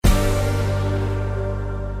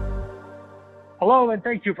Hello, and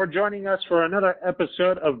thank you for joining us for another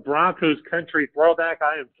episode of Broncos Country Throwback.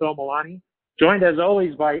 I am Phil Milani, joined as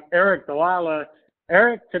always by Eric Delilah.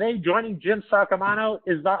 Eric, today joining Jim Saccomano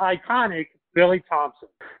is the iconic Billy Thompson.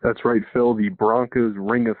 That's right, Phil. The Broncos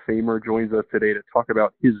Ring of Famer joins us today to talk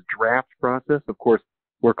about his draft process. Of course,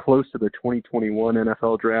 we're close to the 2021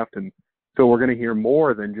 NFL Draft, and so we're going to hear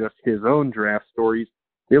more than just his own draft stories.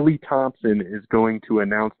 Billy Thompson is going to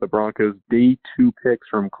announce the Broncos' Day 2 picks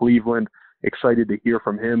from Cleveland. Excited to hear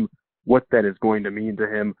from him, what that is going to mean to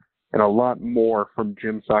him, and a lot more from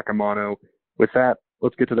Jim Saccomano. With that,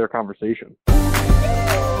 let's get to their conversation.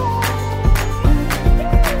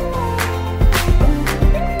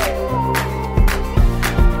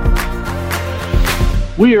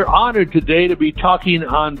 We are honored today to be talking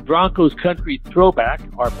on Broncos Country Throwback,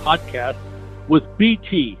 our podcast, with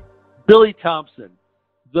BT, Billy Thompson,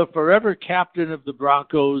 the forever captain of the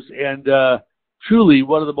Broncos and truly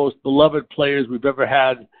one of the most beloved players we've ever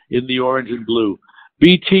had in the orange and blue.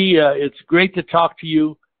 BT, it's great to talk to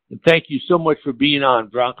you, and thank you so much for being on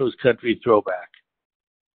Broncos Country Throwback.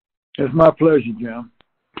 It's my pleasure, Jim.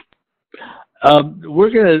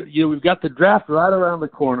 We've got the draft right around the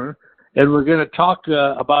corner, and we're going to talk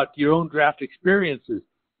about your own draft experiences.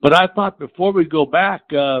 But I thought before we go back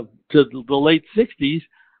to the late 60s,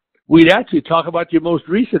 we'd actually talk about your most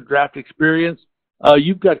recent draft experience.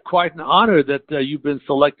 You've got quite an honor that you've been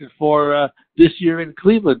selected for this year in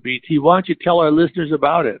Cleveland, BT. Why don't you tell our listeners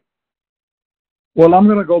about it? Well, I'm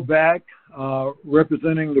going to go back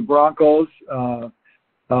representing the Broncos for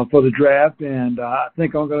the draft, and I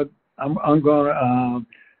think I'm going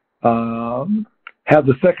to have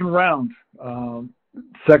the second round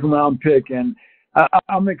pick, and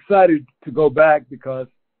I'm excited to go back because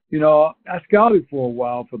I scouted for a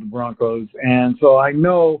while for the Broncos, and so I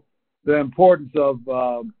know the importance of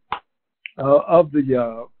the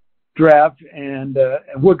draft and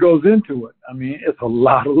what goes into it. I mean, it's a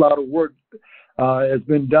lot of work has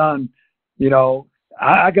been done.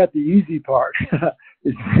 I got the easy part.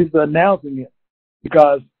 it's announcing it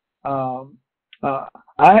because I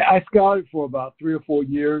scouted for about 3 or 4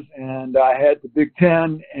 years, and I had the Big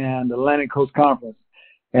Ten and the Atlantic Coast Conference,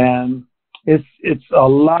 and it's a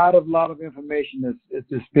lot of information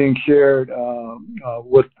that's being shared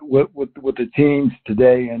with the teams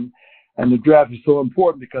today, and the draft is so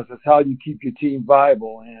important because it's how you keep your team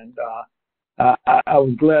viable, and I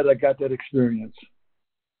was glad I got that experience.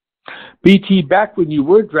 BT, back when you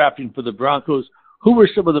were drafting for the Broncos, who were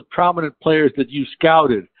some of the prominent players that you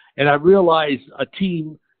scouted? And I realize a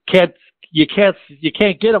team you can't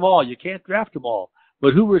get them all, you can't draft them all.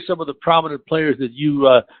 But who were some of the prominent players that you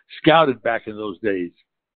scouted back in those days?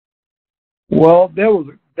 Well, there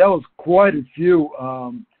was quite a few,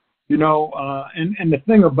 and the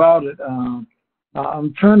thing about it,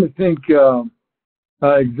 I'm trying to think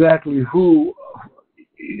exactly who,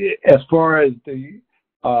 as far as we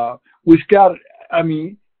scouted. I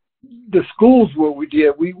mean, the schools where we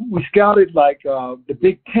did, we scouted like the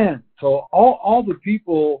Big Ten. So all the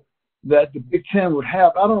people that the Big Ten would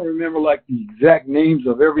have. I don't remember like the exact names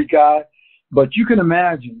of every guy, but you can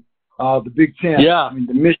imagine the Big Ten. Yeah. I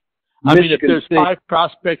mean, if there's State, 5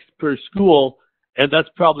 prospects per school, and that's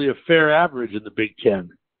probably a fair average in the Big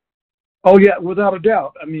Ten. Oh yeah, without a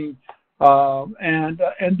doubt. I mean, and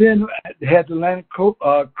then they had the Atlantic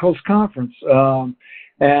Coast Conference,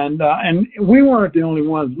 and we weren't the only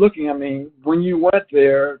ones looking. I mean, when you went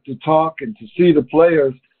there to talk and to see the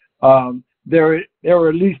players, there were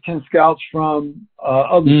at least 10 scouts from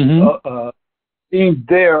other teams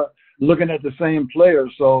there looking at the same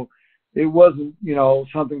players. So it wasn't,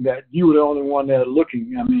 something that you were the only one there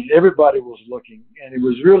looking. I mean, everybody was looking, and it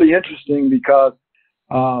was really interesting because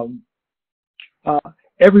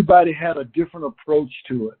everybody had a different approach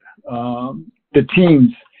to it, the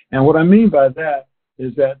teams. And what I mean by that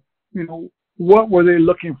is that, what were they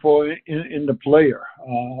looking for in the player?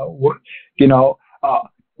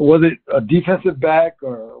 Was it a defensive back,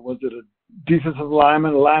 or was it a defensive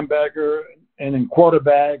lineman, a linebacker, and then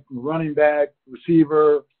quarterback, running back,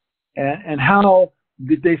 receiver, and how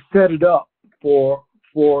did they set it up for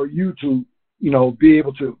you to, be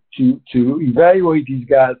able to evaluate these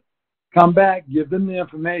guys, come back, give them the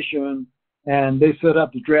information, and they set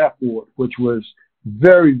up the draft board, which was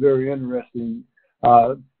very, very interesting.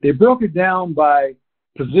 They broke it down by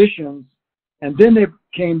positions, and then they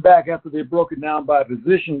came back after they broke it down by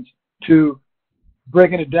positions to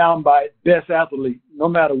breaking it down by best athlete, no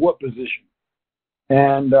matter what position.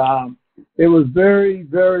 And it was very,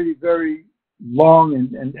 very, very long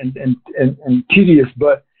and tedious,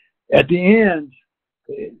 but at the end,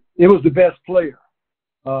 it was the best player,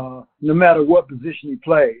 no matter what position he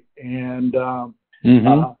played. And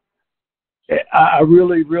Mm-hmm. I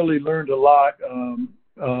really, really learned a lot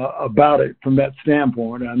about it from that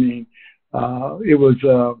standpoint. I mean, it was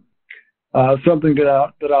something that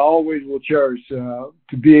I always will cherish, to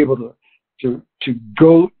be able to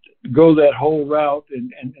go that whole route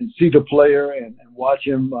and see the player and watch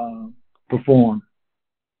him perform.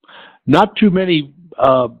 Not too many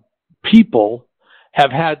people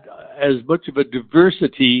have had as much of a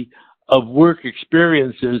diversity of work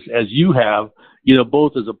experiences as you have,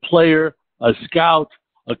 both as a player, a scout,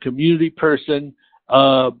 a community person.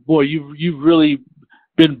 Boy, you've really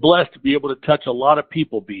been blessed to be able to touch a lot of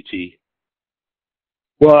people, BT.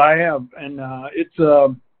 Well, I have, and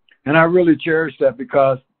and I really cherish that,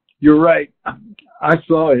 because you're right. I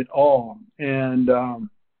saw it all, and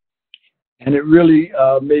it really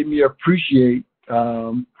made me appreciate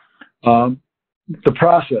the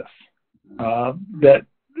process that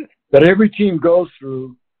every team goes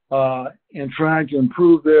through in trying to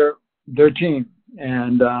improve their team.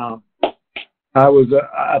 And I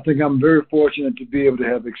think I'm very fortunate to be able to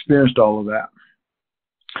have experienced all of that.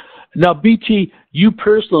 Now, BT, you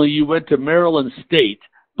personally, you went to Maryland State,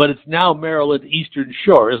 but it's now Maryland Eastern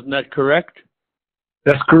Shore, isn't that correct?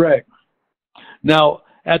 That's correct. Now,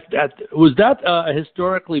 was that a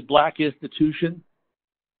historically black institution?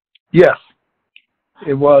 Yes,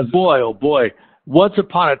 it was. Boy, oh boy. Once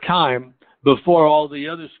upon a time, before all the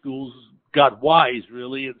other schools got wise,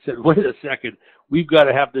 really, and said, wait a second, we've got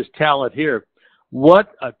to have this talent here.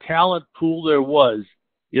 What a talent pool there was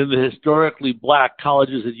in the historically black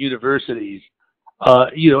colleges and universities,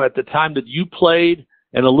 at the time that you played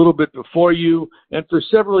and a little bit before you and for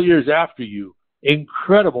several years after you.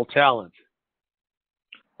 Incredible talent.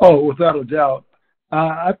 Oh, without a doubt.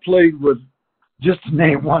 I played with, just to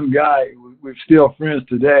name one guy, we're still friends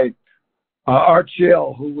today, Art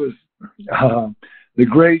Shell, who was the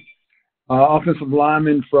great offensive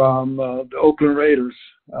lineman from the Oakland Raiders,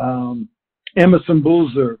 Emerson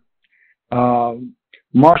Boozer,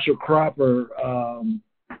 Marshall Cropper,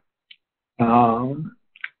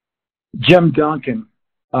 Jim Duncan.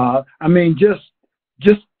 I mean, just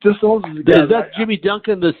those are the guys. Is that Jimmy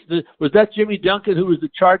Duncan? Was that Jimmy Duncan who was the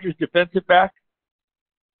Chargers defensive back?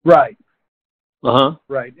 Right. Uh-huh.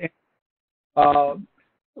 Right.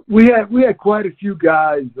 We had quite a few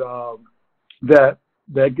guys that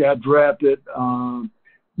got drafted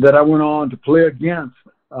that I went on to play against,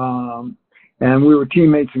 and we were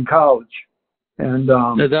teammates in college. And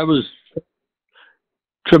that was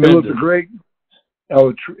tremendous.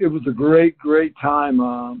 It was a great time.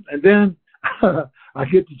 And then I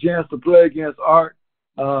get the chance to play against Art.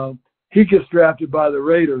 He gets drafted by the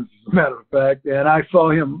Raiders, as a matter of fact, and I saw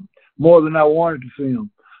him more than I wanted to see him.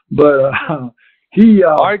 But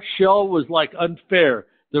Art Shell was like unfair.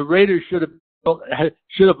 The Raiders should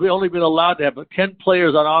have only been allowed to have 10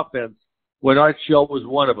 players on offense when Art Shell was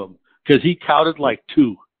one of them, because he counted like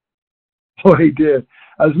 2. Oh, he did.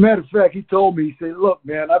 As a matter of fact, he told me, he said, look,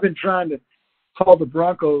 man, I've been trying to call the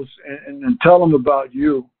Broncos and tell them about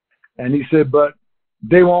you. And he said, but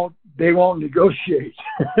they won't negotiate.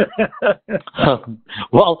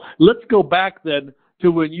 Well, let's go back then to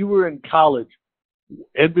when you were in college,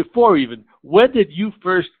 and before even. When did you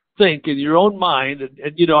first think in your own mind,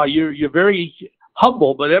 and you're very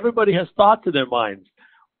humble, but everybody has thoughts in their minds.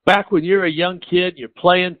 Back when you're a young kid, you're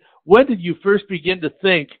playing, when did you first begin to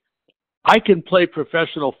think, I can play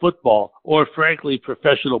professional football, or frankly,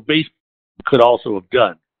 professional baseball could also have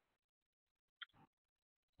done?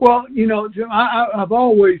 Well, Jim, I've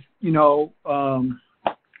always,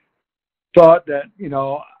 thought that,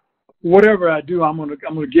 whatever I do, I'm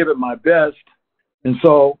gonna give it my best. And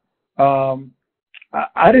so, I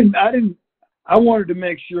wanted to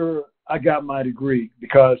make sure I got my degree,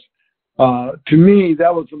 because, to me,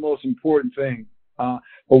 that was the most important thing. But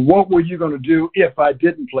what were you going to do if I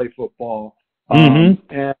didn't play football? And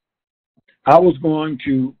I was going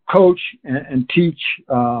to coach and teach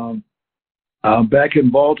back in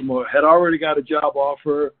Baltimore. Had already got a job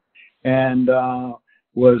offer, and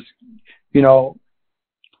was,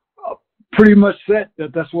 pretty much set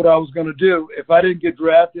that that's what I was going to do. If I didn't get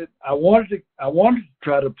drafted, I wanted to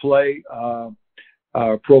try to play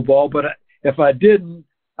pro ball, but if I didn't,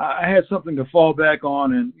 I had something to fall back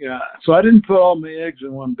on, and so I didn't put all my eggs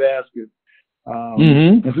in one basket.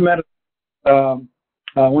 As a matter of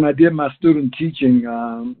when I did my student teaching,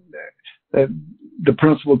 the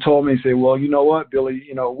principal told me, say, well, you know what, Billy,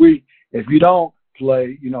 if you don't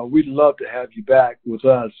play, we'd love to have you back with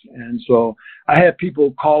us. And so I had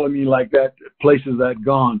people calling me like that, places I'd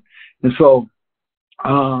gone. And so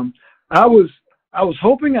I was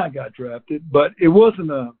hoping I got drafted, but it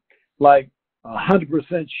wasn't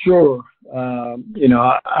 100% sure.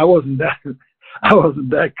 I wasn't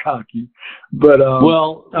that cocky, but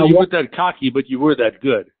well, you weren't that cocky, but you were that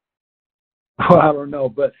good. Well, I don't know,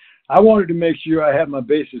 but I wanted to make sure I had my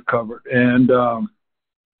bases covered. And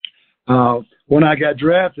when I got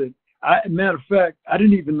drafted, matter of fact, I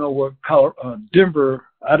didn't even know what color Denver.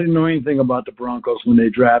 I didn't know anything about the Broncos when they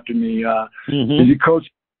drafted me. The coach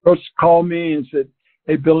called me and said,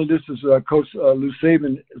 "Hey, Billy, this is Coach Lou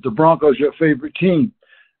Saban. Is the Broncos your favorite team?"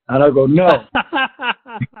 And I go, "No."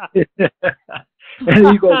 And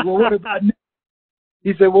he goes, "Well, what about now?"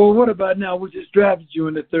 He said, "Well, what about now? We just drafted you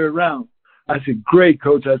in the 3rd round." I said, "Great,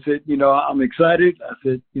 Coach." I said, "I'm excited." I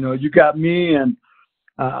said, "You got me, and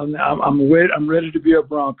I'm ready to be a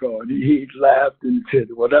Bronco." And he laughed and said,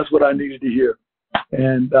 "Well, that's what I needed to hear."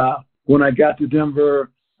 And when I got to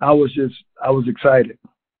Denver, I was excited.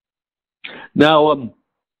 Now,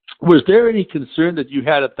 was there any concern that you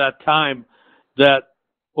had at that time that,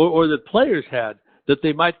 or that players had, that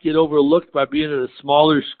they might get overlooked by being at a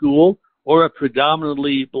smaller school or a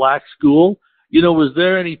predominantly black school? Was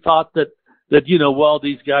there any thought that well,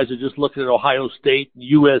 these guys are just looking at Ohio State and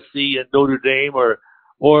USC and Notre Dame, or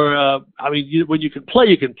when you can play,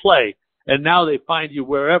 you can play, and now they find you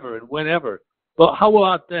wherever and whenever. But how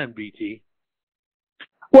about then, BT?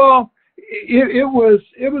 Well, it was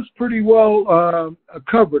pretty well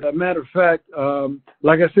covered. As a matter of fact,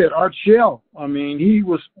 like I said, Art Shell. I mean, he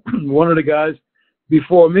was one of the guys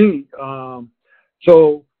before me.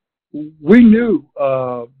 So we knew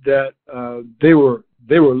that they were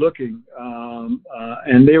looking,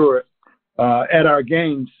 and they were at our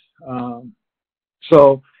games.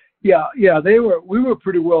 So yeah, we were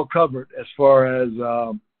pretty well covered as far as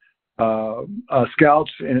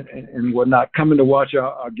scouts and whatnot coming to watch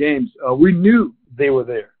our games. We knew they were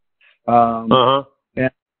there.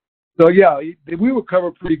 And so yeah, we were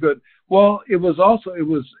covered pretty good. Well, it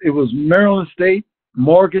was Maryland State,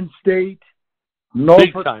 Morgan State,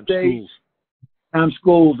 Norfolk State, time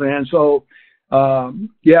schools, and so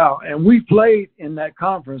and we played in that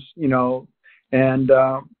conference, and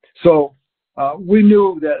so we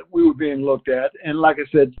knew that we were being looked at. And like I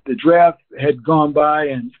said, the draft had gone by,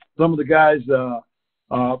 and some of the guys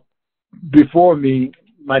before me,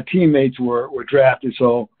 my teammates were drafted,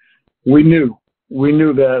 so we knew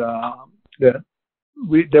that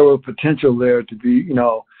there was potential there to be,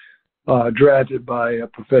 drafted by a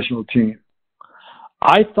professional team.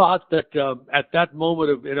 I thought that at that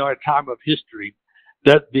moment in our time of history,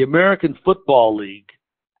 that the American Football League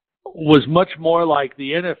was much more like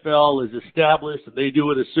the NFL is established and they do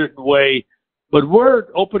it a certain way, but we're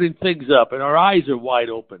opening things up and our eyes are wide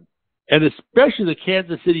open. And especially the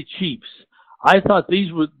Kansas City Chiefs. I thought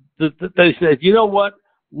these were, they said, you know what?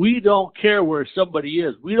 We don't care where somebody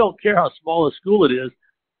is. We don't care how small a school it is.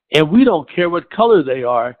 And we don't care what color they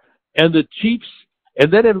are. And the Chiefs,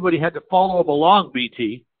 and then everybody had to follow them along,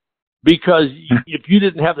 BT, because if you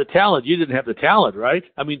didn't have the talent, you didn't have the talent, right?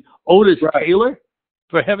 I mean, Otis Taylor,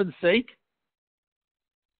 for heaven's sake.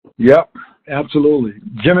 Yep, absolutely.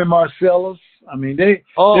 Jimmy Marcellus. I mean, they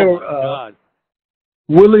were, God.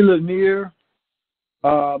 Willie Lanier.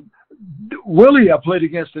 Willie I played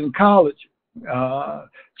against in college.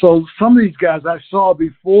 So some of these guys I saw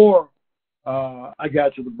before I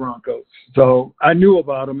got to the Broncos. So I knew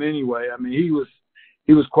about him anyway. I mean, he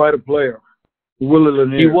was quite a player. Willie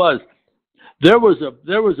Lanier. He was. There was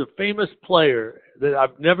a famous player that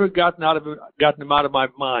I've never gotten him out of my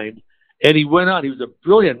mind, and he went on. He was a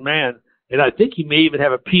brilliant man, and I think he may even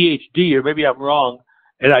have a PhD, or maybe I'm wrong,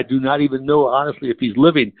 and I do not even know honestly if he's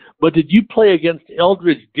living. But did you play against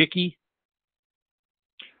Eldridge Dickey?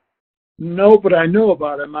 No, but I know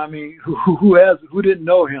about him. I mean, who didn't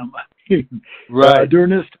know him? Right.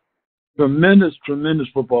 During this tremendous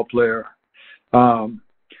football player.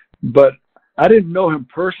 But I didn't know him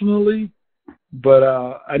personally, but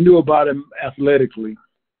I knew about him athletically.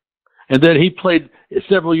 And then he played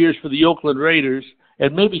several years for the Oakland Raiders,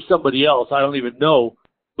 and maybe somebody else, I don't even know,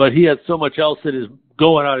 but he had so much else that is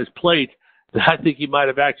going on his plate that I think he might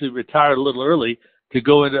have actually retired a little early to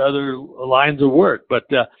go into other lines of work. But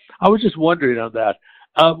I was just wondering on that.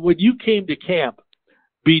 When you came to camp,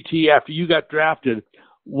 BT, after you got drafted,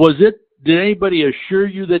 did anybody assure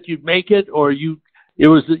you that you'd make it, or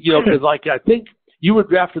because like I think you were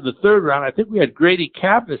drafted in the 3rd round. I think we had Grady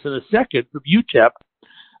Kapnis in the 2nd from UTEP.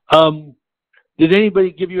 Did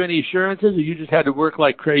anybody give you any assurances, or you just had to work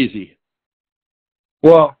like crazy?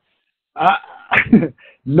 Well,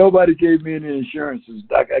 nobody gave me any assurances.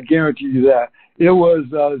 I guarantee you that. It was,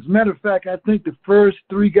 as a matter of fact, I think the first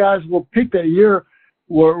 3 guys were picked that year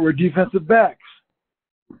were defensive backs.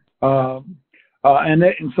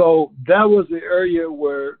 And so that was the area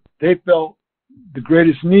where they felt the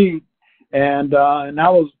greatest need, and I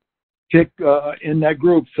was picked in that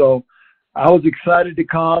group. So I was excited to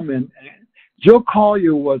come, and Joe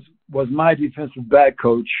Collier was my defensive back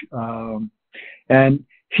coach, and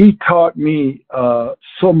he taught me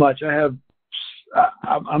so much. I'm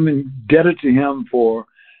indebted to him for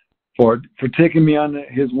taking me under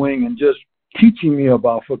his wing and just teaching me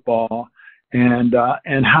about football and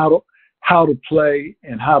how to play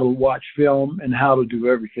and how to watch film and how to do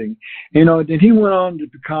everything. You know, then he went on to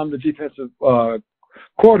become the defensive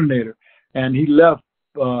coordinator, and he left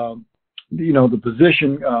the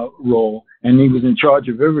position role, and he was in charge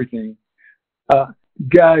of everything.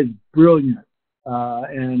 Guy's brilliant,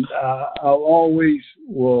 and I always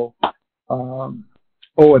will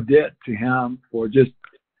owe a debt to him for just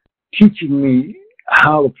teaching me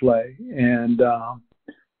how to play, and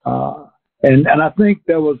I think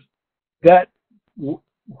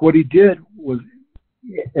what he did was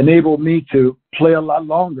enable me to play a lot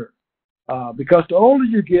longer, because the older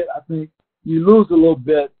you get, I think you lose a little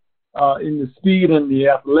bit in the speed and the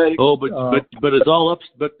athletic. Oh, but it's all up,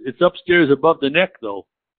 but it's upstairs above the neck, though.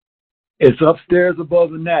 It's upstairs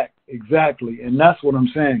above the neck, exactly, and that's what I'm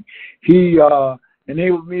saying. He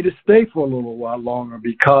enabled me to stay for a little while longer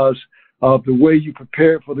because of the way you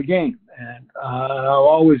prepare for the game, and I'll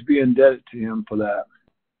always be indebted to him for that.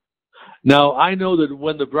 Now, I know that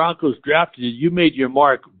when the Broncos drafted you, you made your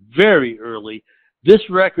mark very early. This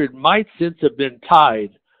record might since have been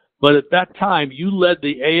tied, but at that time, you led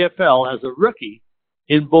the AFL as a rookie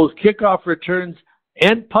in both kickoff returns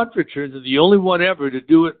and punt returns, and the only one ever to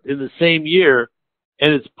do it in the same year.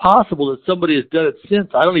 And it's possible that somebody has done it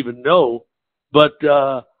since. I don't even know. But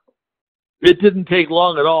it didn't take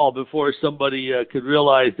long at all before somebody could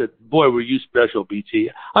realize that, boy, were you special, BT.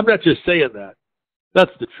 I'm not just saying that.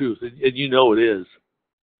 That's the truth, and you know it is.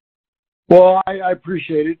 Well, I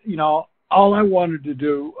appreciate it. You know, all I wanted to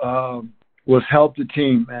do was help the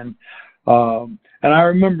team. And I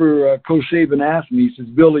remember Coach Saban asked me, he says,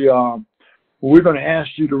 Billy, we're going to ask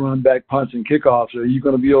you to run back punts and kickoffs. Are you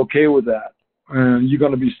going to be okay with that? And you're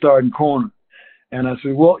going to be starting corner. And I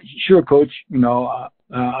said, well, sure, Coach. You know,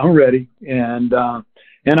 I'm ready. And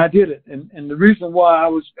I did it. And the reason why I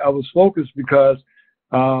was focused because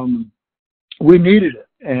we needed it.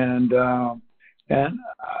 And I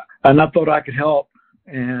thought I could help.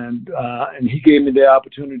 And he gave me the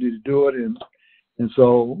opportunity to do it. And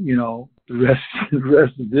so, you know, the rest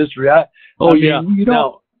is history. I mean, you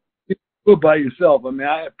don't do it by yourself. I mean,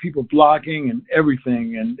 I had people blocking and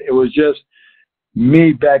everything, and it was just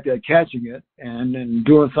me back there catching it and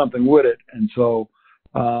doing something with it. And so,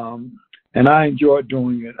 and I enjoyed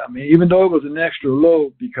doing it. I mean, even though it was an extra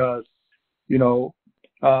load because, you know,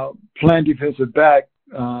 playing defensive back,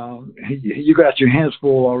 you got your hands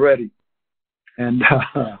full already. And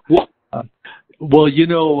well, you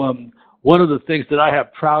know, one of the things that I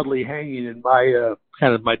have proudly hanging in my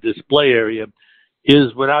kind of my display area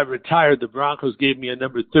is when I retired, the Broncos gave me a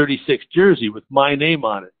number 36 jersey with my name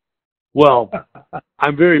on it. Well,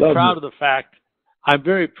 I'm very proud of the fact. I'm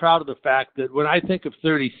very proud of the fact that when I think of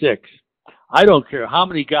 36, I don't care how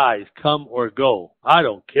many guys come or go. I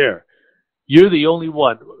don't care. You're the only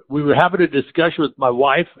one. We were having a discussion with my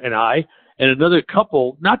wife and I and another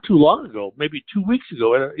couple not too long ago, maybe 2 weeks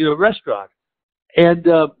ago at a restaurant. And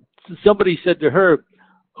somebody said to her,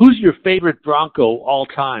 who's your favorite Bronco all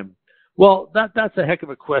time? Well, that's a heck of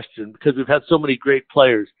a question because we've had so many great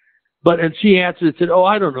players. And she answered and said, oh,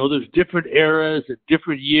 I don't know. There's different eras and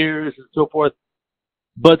different years and so forth.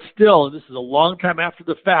 But still, and this is a long time after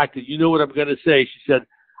the fact, and you know what I'm going to say, she said,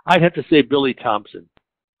 I'd have to say Billy Thompson.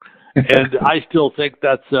 And I still think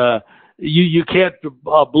that's you can't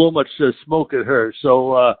blow much smoke at her.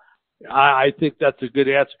 So I think that's a good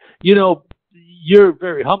answer. You know, you're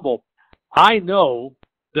very humble. I know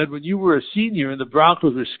that when you were a senior and the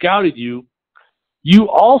Broncos were scouting you, you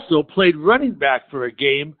also played running back for a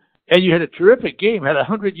game, and you had a terrific game, had a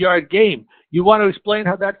 100-yard game. You want to explain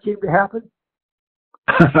how that came to happen?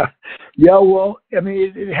 Yeah, well, I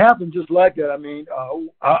mean, it happened just like that. I mean,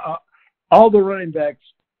 all the running backs,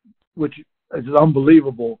 which is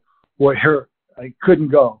unbelievable, were hurt. I couldn't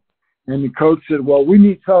go. And the coach said, well, we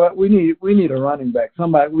need a running back.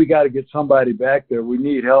 We got to get somebody back there. We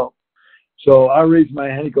need help. So I raised my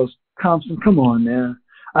hand. He goes, Thompson, come on, man.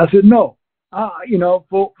 I said, no. You know,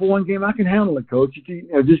 for one game, I can handle it, Coach. You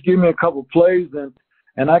know, just give me a couple plays, and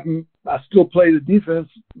I still play the defense,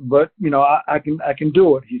 but you know, I can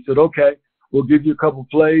do it. He said, okay, we'll give you a couple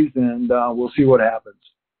plays, and we'll see what happens.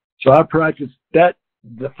 So I practiced that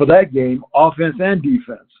for that game, offense and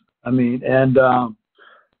defense. I mean, and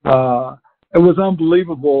it was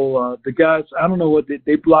unbelievable. The guys, I don't know what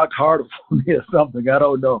they blocked harder for me or something. I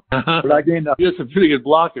don't know. But I gained you had some pretty good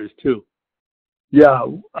blockers too. Yeah,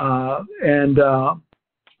 and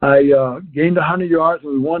I gained 100 yards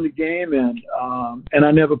and we won the game, and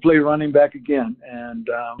I never played running back again. And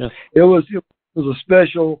it was a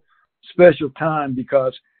special time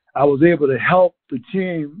because I was able to help the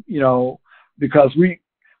team, because we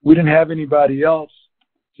didn't have anybody else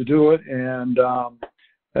to do it, and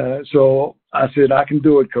so I said, I can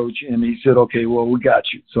do it, Coach, and he said, okay, well, we got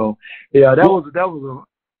you. So yeah, that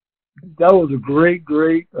was a great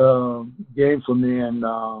game for me, and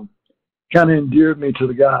kind of endeared me to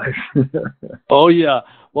the guys. Oh yeah.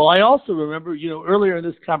 Well, I also remember, earlier in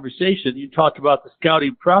this conversation, you talked about the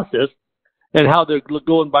scouting process and how they're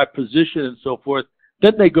going by position and so forth.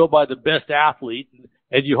 Then they go by the best athlete,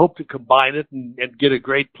 and you hope to combine it and get a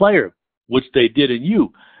great player, which they did in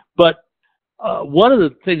you. But one of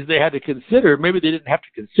the things they had to consider, maybe they didn't have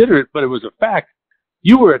to consider it, but it was a fact,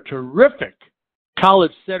 you were a terrific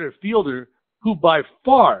college center fielder who by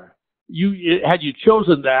far, had you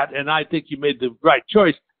chosen that, and I think you made the right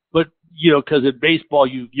choice, but, because in baseball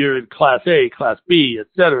you're in Class A, Class B, et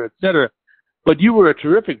cetera, but you were a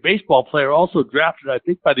terrific baseball player, also drafted, I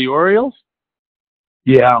think, by the Orioles?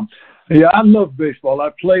 Yeah, I love baseball. I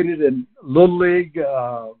played it in Little League,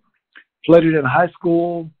 played it in high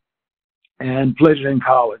school, and played it in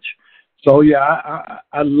college. So yeah,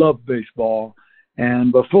 I love baseball,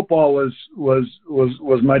 but football was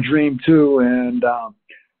my dream too, and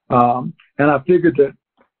I figured that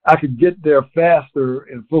I could get there faster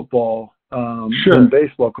in football than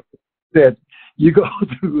baseball. That you go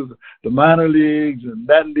through the minor leagues and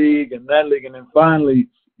that league, and then finally,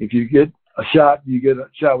 if you get a shot, you get a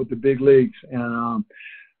shot with the big leagues. And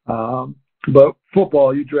but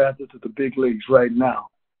football, you drafted to the big leagues right now,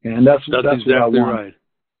 and that's exactly what I want. Right.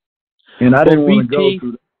 And I didn't want to go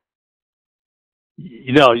through that.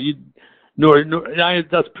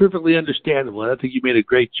 That's perfectly understandable. And I think you made a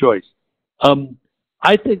great choice.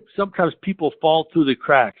 I think sometimes people fall through the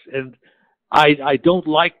cracks, and I don't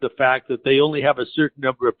like the fact that they only have a certain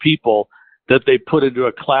number of people that they put into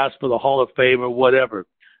a class for the Hall of Fame or whatever.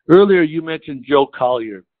 Earlier, you mentioned Joe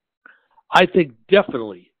Collier. I think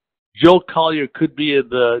definitely Joe Collier could be in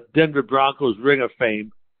the Denver Broncos Ring of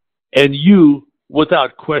Fame, and you,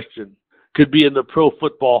 without question, could be in the Pro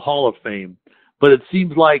Football Hall of Fame. But it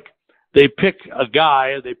seems like they pick a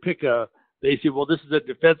guy, they say, well, this is a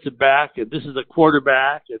defensive back, and this is a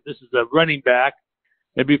quarterback, and this is a running back.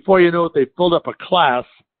 And before you know it, they filled up a class,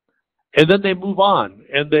 and then they move on,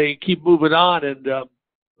 and they keep moving on,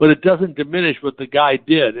 but it doesn't diminish what the guy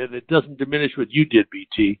did, and it doesn't diminish what you did,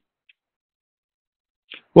 BT.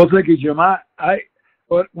 Well, thank you, Jim.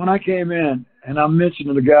 When I came in, and I'm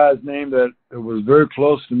mentioning the guy's name that was very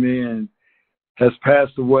close to me and has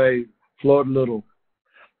passed away, Floyd Little.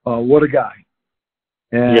 What a guy.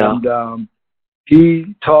 And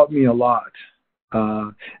he taught me a lot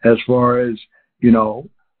as far as,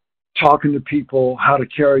 talking to people, how to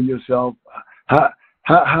carry yourself,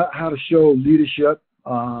 how to show leadership,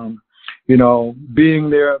 being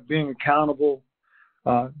there, being accountable.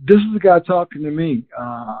 This is the guy talking to me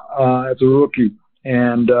as a rookie.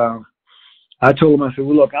 And I told him, I said,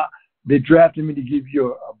 well, look, they drafted me to give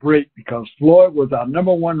you a break because Floyd was our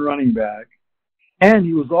number one running back, and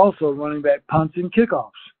he was also running back punts and kickoffs.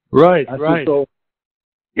 Right, right. So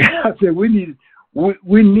I said, we need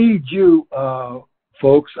you,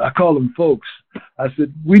 folks. I call them folks. I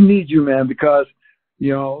said, we need you, man, because,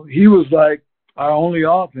 he was like our only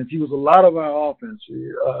offense. He was a lot of our offense,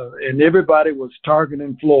 and everybody was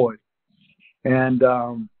targeting Floyd. And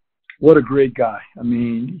what a great guy. I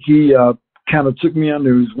mean, he kind of took me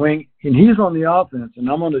under his wing, and he's on the offense, and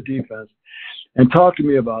I'm on the defense, and talked to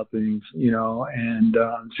me about things, and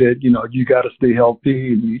said, you got to stay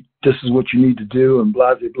healthy, and this is what you need to do, and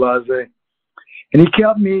blase. And he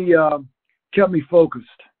kept me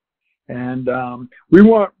focused. And we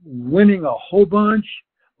weren't winning a whole bunch,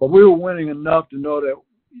 but we were winning enough to know that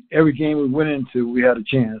every game we went into, we had a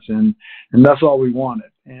chance, and that's all we wanted.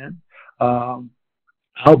 And I'll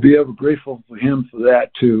be ever grateful for him for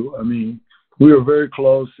that too. I mean, we were very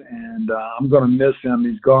close, and I'm going to miss him.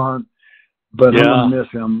 He's gone, but I'm going to miss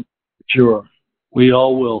him, sure. We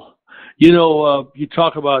all will. You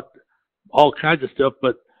talk about all kinds of stuff,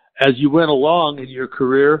 but as you went along in your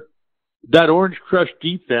career, that Orange Crush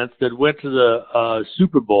defense that went to the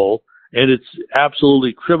Super Bowl, and it's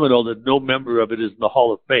absolutely criminal that no member of it is in the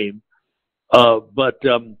Hall of Fame. But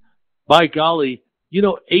by golly,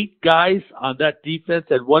 8 guys on that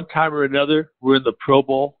defense at one time or another were in the Pro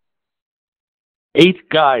Bowl. 8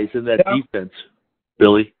 guys in that defense,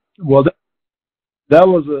 Billy. Well, That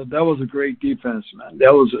was a great defense, man.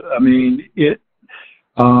 That was,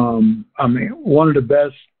 one of the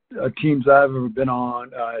best teams I've ever been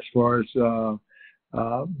on as far as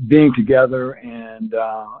being together and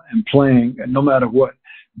playing, and no matter what,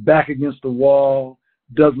 back against the wall,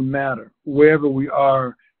 doesn't matter. Wherever we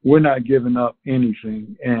are, we're not giving up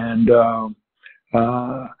anything. And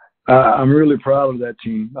I'm really proud of that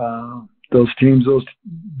team. Those teams,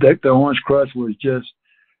 the Orange Crush was just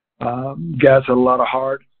guys had a lot of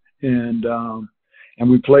heart, and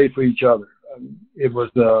we played for each other. It was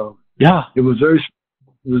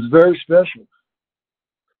very special.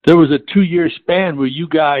 There was a 2-year span where you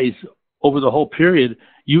guys, over the whole period,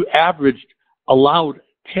 you allowed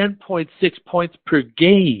 10.6 points per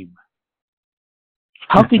game.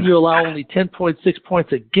 How can you allow only 10.6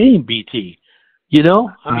 points a game, BT?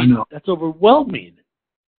 I know. That's overwhelming.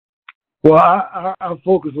 Well, our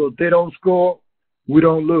focus was they don't score, we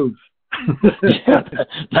don't lose. Yeah,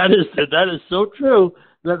 that is so true.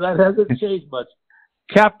 That hasn't changed much.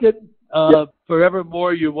 Captain,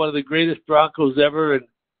 forevermore, you're one of the greatest Broncos ever, and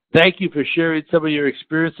thank you for sharing some of your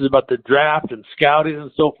experiences about the draft and scouting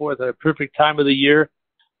and so forth at a perfect time of the year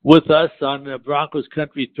with us on Broncos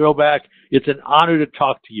Country Throwback. It's an honor to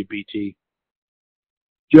talk to you, BT.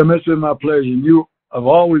 Jim, it's been my pleasure. You have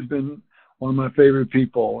always been one of my favorite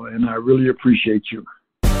people, and I really appreciate you.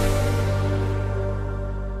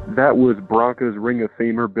 That was Broncos Ring of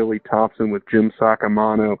Famer Billy Thompson with Jim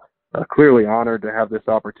Saccomano. Clearly honored to have this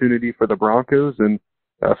opportunity for the Broncos, and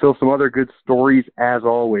Phil, some other good stories, as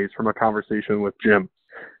always, from a conversation with Jim.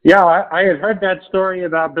 Yeah, I had heard that story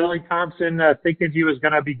about Billy Thompson thinking he was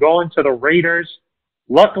going to be going to the Raiders.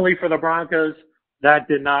 Luckily for the Broncos, that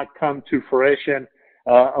did not come to fruition.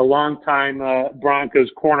 A long-time Broncos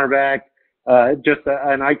cornerback, just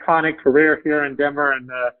an iconic career here in Denver, and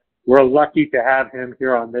we're lucky to have him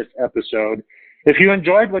here on this episode. If you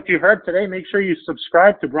enjoyed what you heard today, make sure you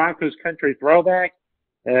subscribe to Broncos Country Throwback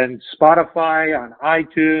and Spotify, on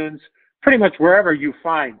iTunes, pretty much wherever you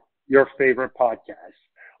find your favorite podcast.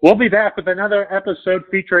 We'll be back with another episode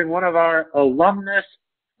featuring one of our alumnus.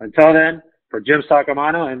 Until then, for Jim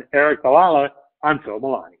Saccomano and Eric Dalala, I'm Phil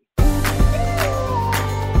Milani.